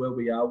doesn't matter where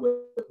we are.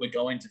 We're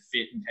going to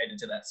fit and cater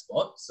to that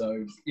spot.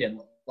 So, yeah,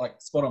 like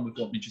spot on with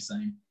what Mitch is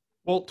saying.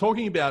 Well,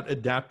 talking about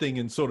adapting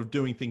and sort of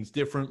doing things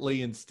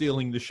differently and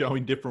stealing the show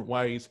in different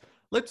ways,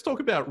 let's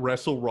talk about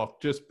Wrestle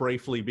Rock just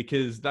briefly,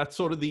 because that's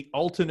sort of the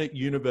alternate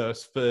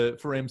universe for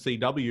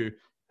MCW.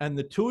 And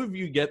the two of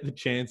you get the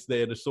chance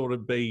there to sort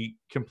of be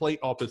complete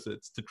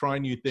opposites, to try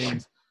new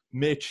things.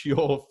 Mitch,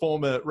 your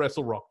former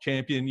Wrestle Rock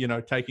champion,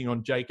 taking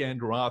on Jake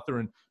Andrew Arthur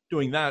and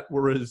doing that.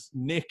 Whereas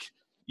Nick,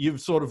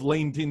 you've sort of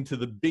leaned into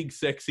the big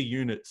sexy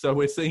unit. So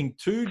we're seeing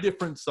two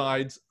different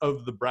sides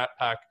of the Brat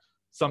Pack,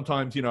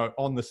 sometimes,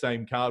 on the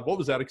same card. What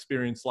was that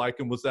experience like?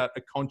 And was that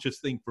a conscious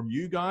thing from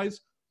you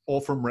guys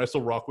or from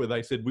Wrestle Rock, where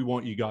they said, we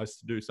want you guys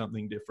to do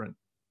something different?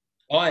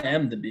 I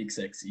am the big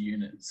sexy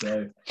unit.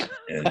 So,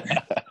 it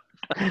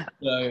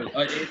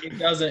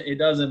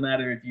doesn't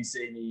matter if you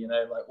see me,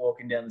 like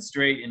walking down the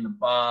street, in the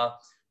bar,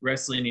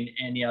 wrestling in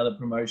any other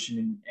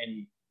promotion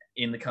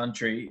in the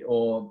country,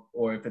 or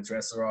if it's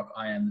Wrestle Rock,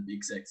 I am the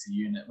big sexy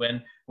unit.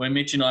 When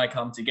Mitch and I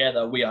come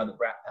together, we are the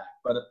Brat Pack.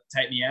 But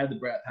take me out of the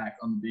Brat Pack,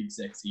 I'm the big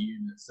sexy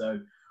unit. So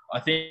I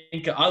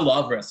think I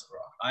love Wrestle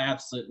Rock. I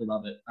absolutely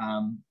love it.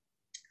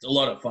 It's a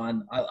lot of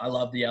fun. I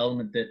love the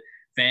element that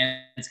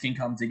fans can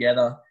come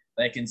together.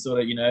 They can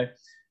sort of,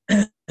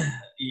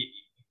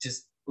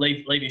 just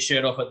leave your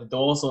shirt off at the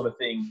door sort of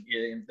thing.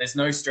 There's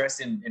no stress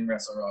in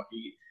Wrestle Rock.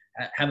 You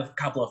have a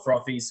couple of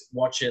frothies,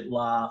 watch it,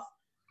 laugh.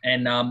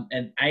 And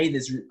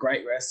there's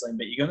great wrestling,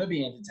 but you're going to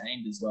be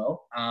entertained as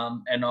well.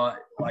 And I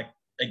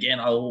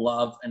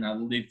love and I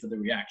live for the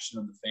reaction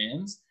of the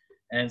fans.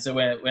 And so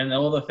when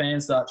all the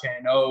fans start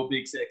chanting, "Oh,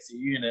 big sexy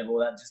unit," well,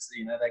 that just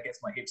that gets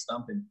my hips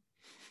thumping.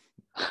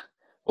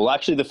 Well,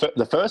 actually,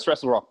 the first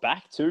Wrestle Rock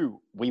back too,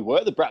 we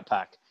were the Brat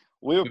Pack.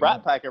 We were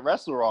Brat Pack at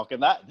Wrestle Rock,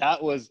 and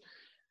that was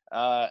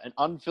an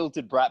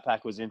unfiltered Brat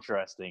Pack was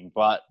interesting.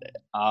 But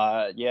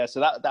so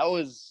that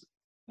was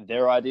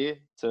their idea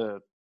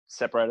to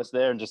separate us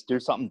there and just do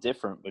something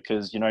different,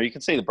 because you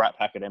can see the Brat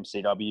Pack at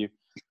MCW.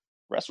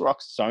 Wrestle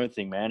Rock's its own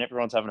thing, man.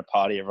 Everyone's having a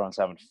party, everyone's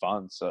having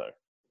fun, so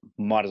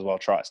might as well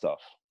try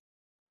stuff.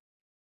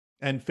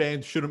 And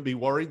fans shouldn't be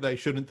worried. They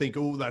shouldn't think,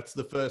 oh, that's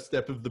the first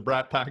step of the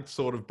Brat Pack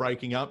sort of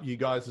breaking up. You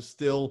guys are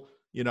still,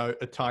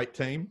 a tight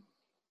team.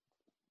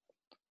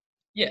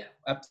 Yeah,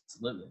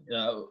 absolutely.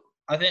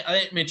 I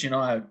think Mitch and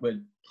I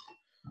would,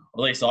 at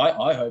least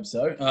I hope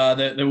so.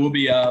 There will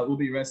be we'll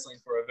be wrestling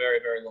for a very,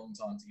 very long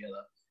time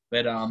together.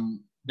 But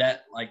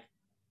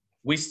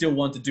we still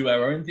want to do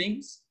our own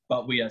things,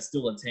 but we are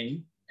still a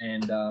team,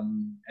 and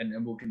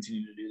we'll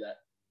continue to do that.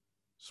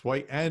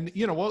 Sweet. And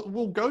you know what?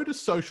 We'll go to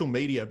social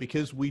media,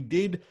 because we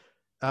did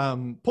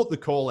put the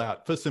call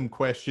out for some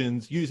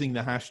questions using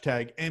the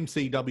hashtag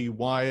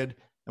MCWWired.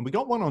 And we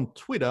got one on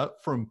Twitter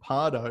from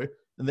Pardo,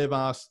 and they've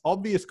asked,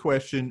 obvious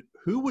question,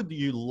 who would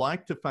you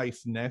like to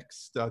face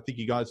next? I think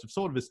you guys have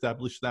sort of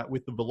established that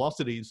with the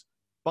Velocities,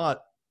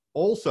 but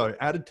also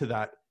added to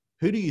that,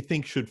 who do you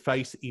think should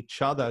face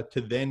each other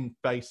to then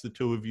face the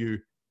two of you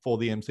for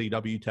the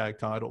MCW tag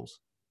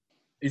titles?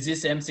 Is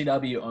this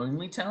MCW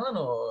only talent,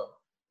 or?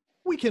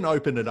 We can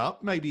open it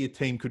up. Maybe a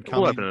team could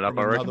come in from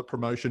another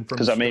promotion from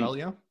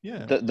Australia.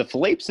 The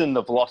Philippes and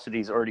the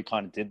Velocities already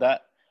kind of did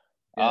that.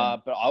 Yeah.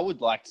 But I would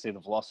like to see the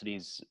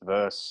Velocities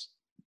versus,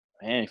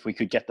 man, if we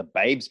could get the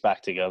Babes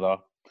back together,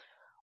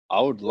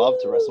 I would love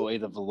to wrestle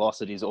either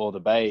Velocities or the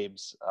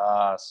Babes.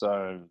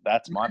 So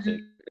that's my pick.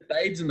 The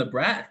Babes and the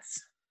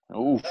Brats.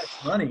 Ooh, that's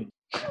funny.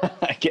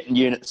 Getting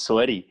units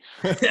sweaty.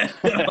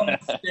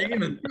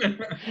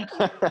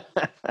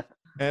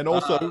 And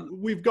also,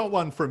 we've got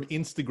one from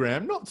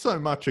Instagram. Not so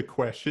much a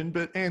question,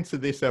 but answer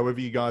this however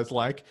you guys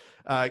like.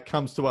 It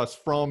comes to us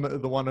from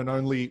the one and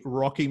only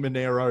Rocky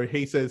Monero.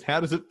 He says, how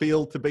does it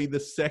feel to be the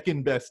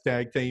second best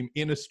tag team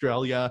in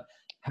Australia?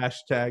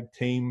 Hashtag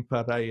Team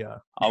Pareja.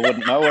 I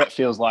wouldn't know what it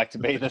feels like to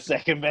be the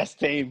second best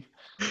team,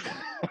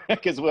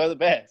 because we're the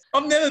best.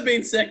 I've never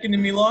been second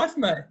in my life,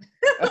 mate.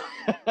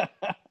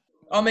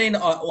 I mean,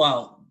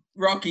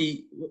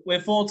 Rocky,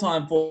 we're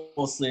four-time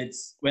four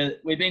slits.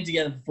 We've been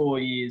together for 4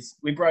 years.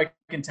 We've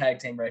broken tag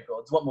team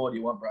records. What more do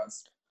you want,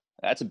 bros?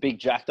 That's a big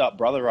jacked up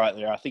brother right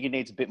there. I think he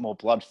needs a bit more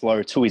blood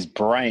flow to his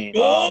brain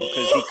because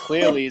he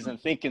clearly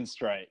isn't thinking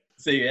straight.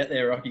 See you out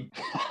there, Rocky.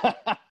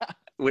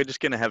 We're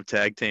just going to have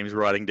tag teams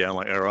writing down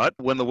all right,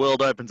 when the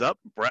world opens up,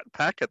 Brat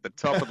Pack at the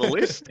top of the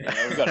list.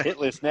 Yeah, we've got a hit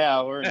list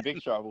now. We're in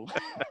big trouble.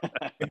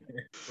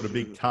 Put a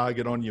big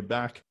target on your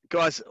back.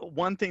 Guys,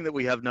 one thing that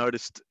we have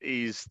noticed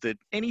is that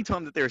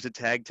anytime that there is a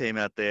tag team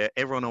out there,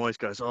 everyone always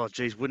goes, oh,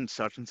 geez, wouldn't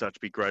such and such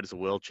be great as a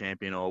world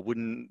champion? Or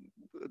wouldn't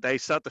they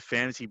start the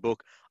fantasy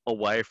book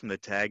away from the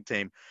tag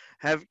team?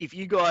 If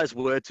you guys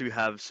were to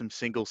have some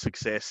single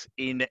success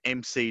in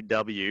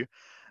MCW,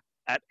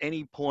 at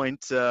any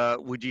point,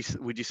 would you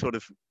sort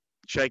of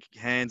shake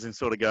hands and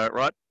sort of go,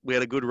 right, we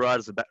had a good ride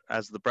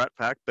as the Brat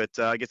Pack, but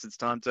I guess it's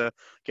time to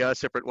go our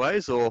separate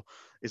ways? Or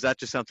is that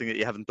just something that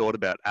you haven't thought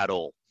about at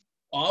all?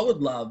 I would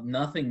love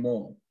nothing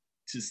more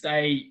to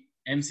stay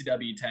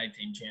MCW Tag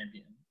Team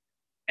Champion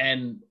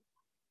and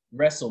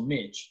wrestle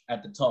Mitch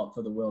at the top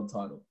for the world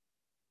title.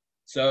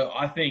 So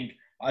I think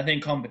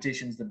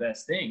competition's the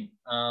best thing.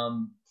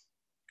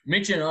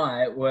 Mitch and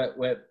I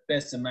we're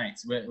best of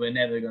mates. We're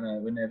never gonna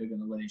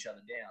let each other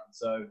down.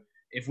 So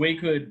if we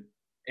could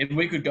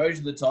go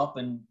to the top,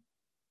 and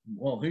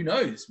well, who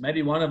knows?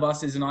 Maybe one of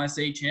us is an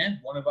IC champ,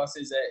 one of us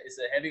is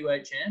a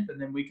heavyweight champ,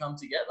 and then we come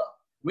together.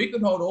 We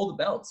could hold all the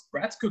belts.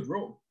 Brats could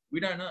rule.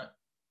 We don't know.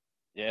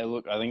 Yeah,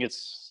 look, I think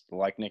it's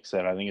like Nick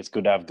said. I think it's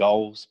good to have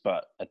goals,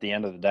 but at the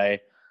end of the day,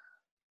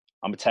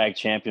 I'm a tag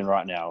champion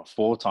right now,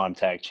 4-time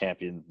tag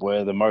champion.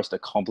 We're the most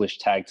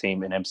accomplished tag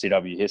team in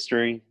MCW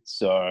history,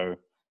 so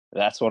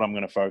that's what I'm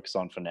going to focus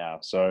on for now.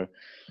 So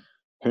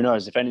who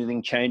knows? If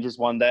anything changes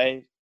one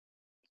day,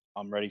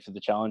 I'm ready for the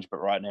challenge.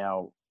 But right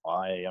now,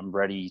 I am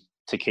ready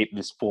to keep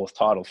this 4th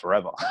title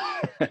forever.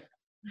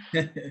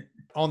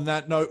 On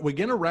that note, we're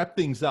going to wrap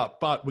things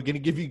up, but we're going to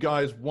give you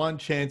guys one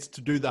chance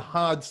to do the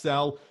hard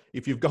sell.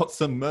 If you've got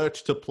some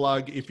merch to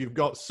plug, if you've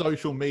got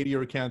social media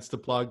accounts to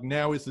plug,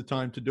 now is the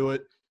time to do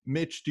it.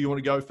 Mitch, do you want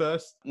to go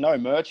first? No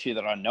merch here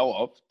that I know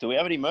of. Do we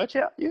have any merch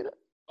out, Unit?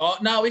 Oh,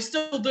 no, we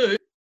still do.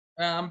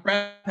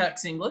 Brat Pack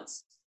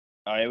singlets.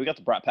 Oh, yeah, we got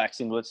the Brat Pack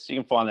singlets. You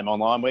can find them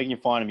online. Where can you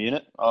find them,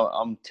 Unit?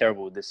 I'm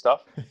terrible with this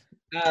stuff.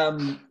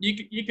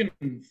 You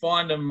can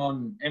find them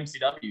on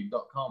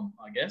mcw.com,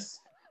 I guess.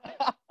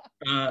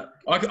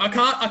 I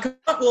can't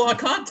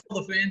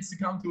tell the fans to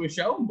come to a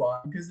show and buy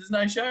them because there's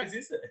no shows,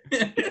 is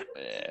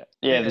there?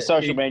 Yeah. The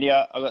social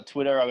media. I got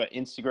Twitter. I got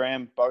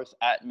Instagram. Both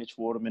at Mitch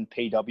Waterman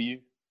PW.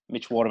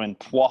 Mitch Waterman.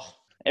 Pwah.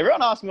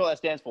 Everyone asks me what that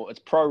stands for. It's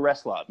Pro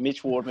Wrestler.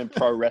 Mitch Waterman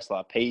Pro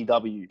Wrestler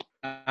PW.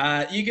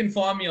 You can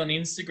find me on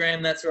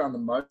Instagram. That's where I'm the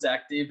most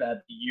active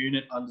at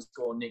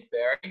unit_Nick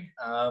Berry.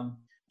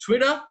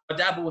 Twitter, I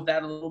dabble with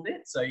that a little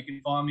bit, so you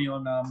can find me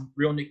on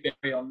Real Nick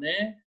Berry on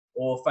there.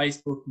 Or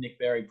Facebook, Nick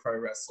Berry Pro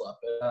Wrestler.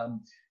 But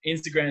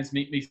Instagram's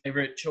my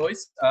favorite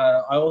choice.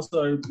 I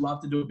also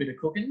love to do a bit of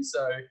cooking.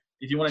 So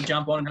if you want to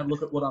jump on and have a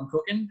look at what I'm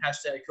cooking,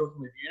 #cooking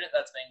with unit,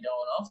 that's been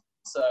going off.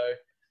 So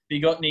if you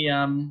got any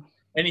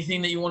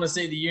anything that you want to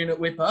see the unit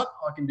whip up,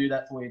 I can do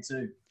that for you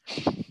too.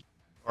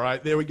 All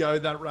right, there we go.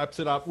 That wraps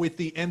it up with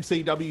the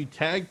MCW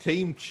Tag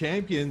Team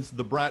Champions,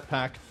 the Brat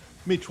Pack,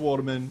 Mitch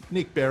Waterman,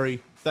 Nick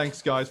Berry.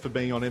 Thanks, guys, for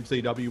being on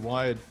MCW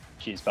Wired.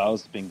 Cheers,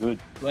 fellas. It's been good.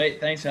 Great.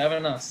 Thanks for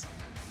having us.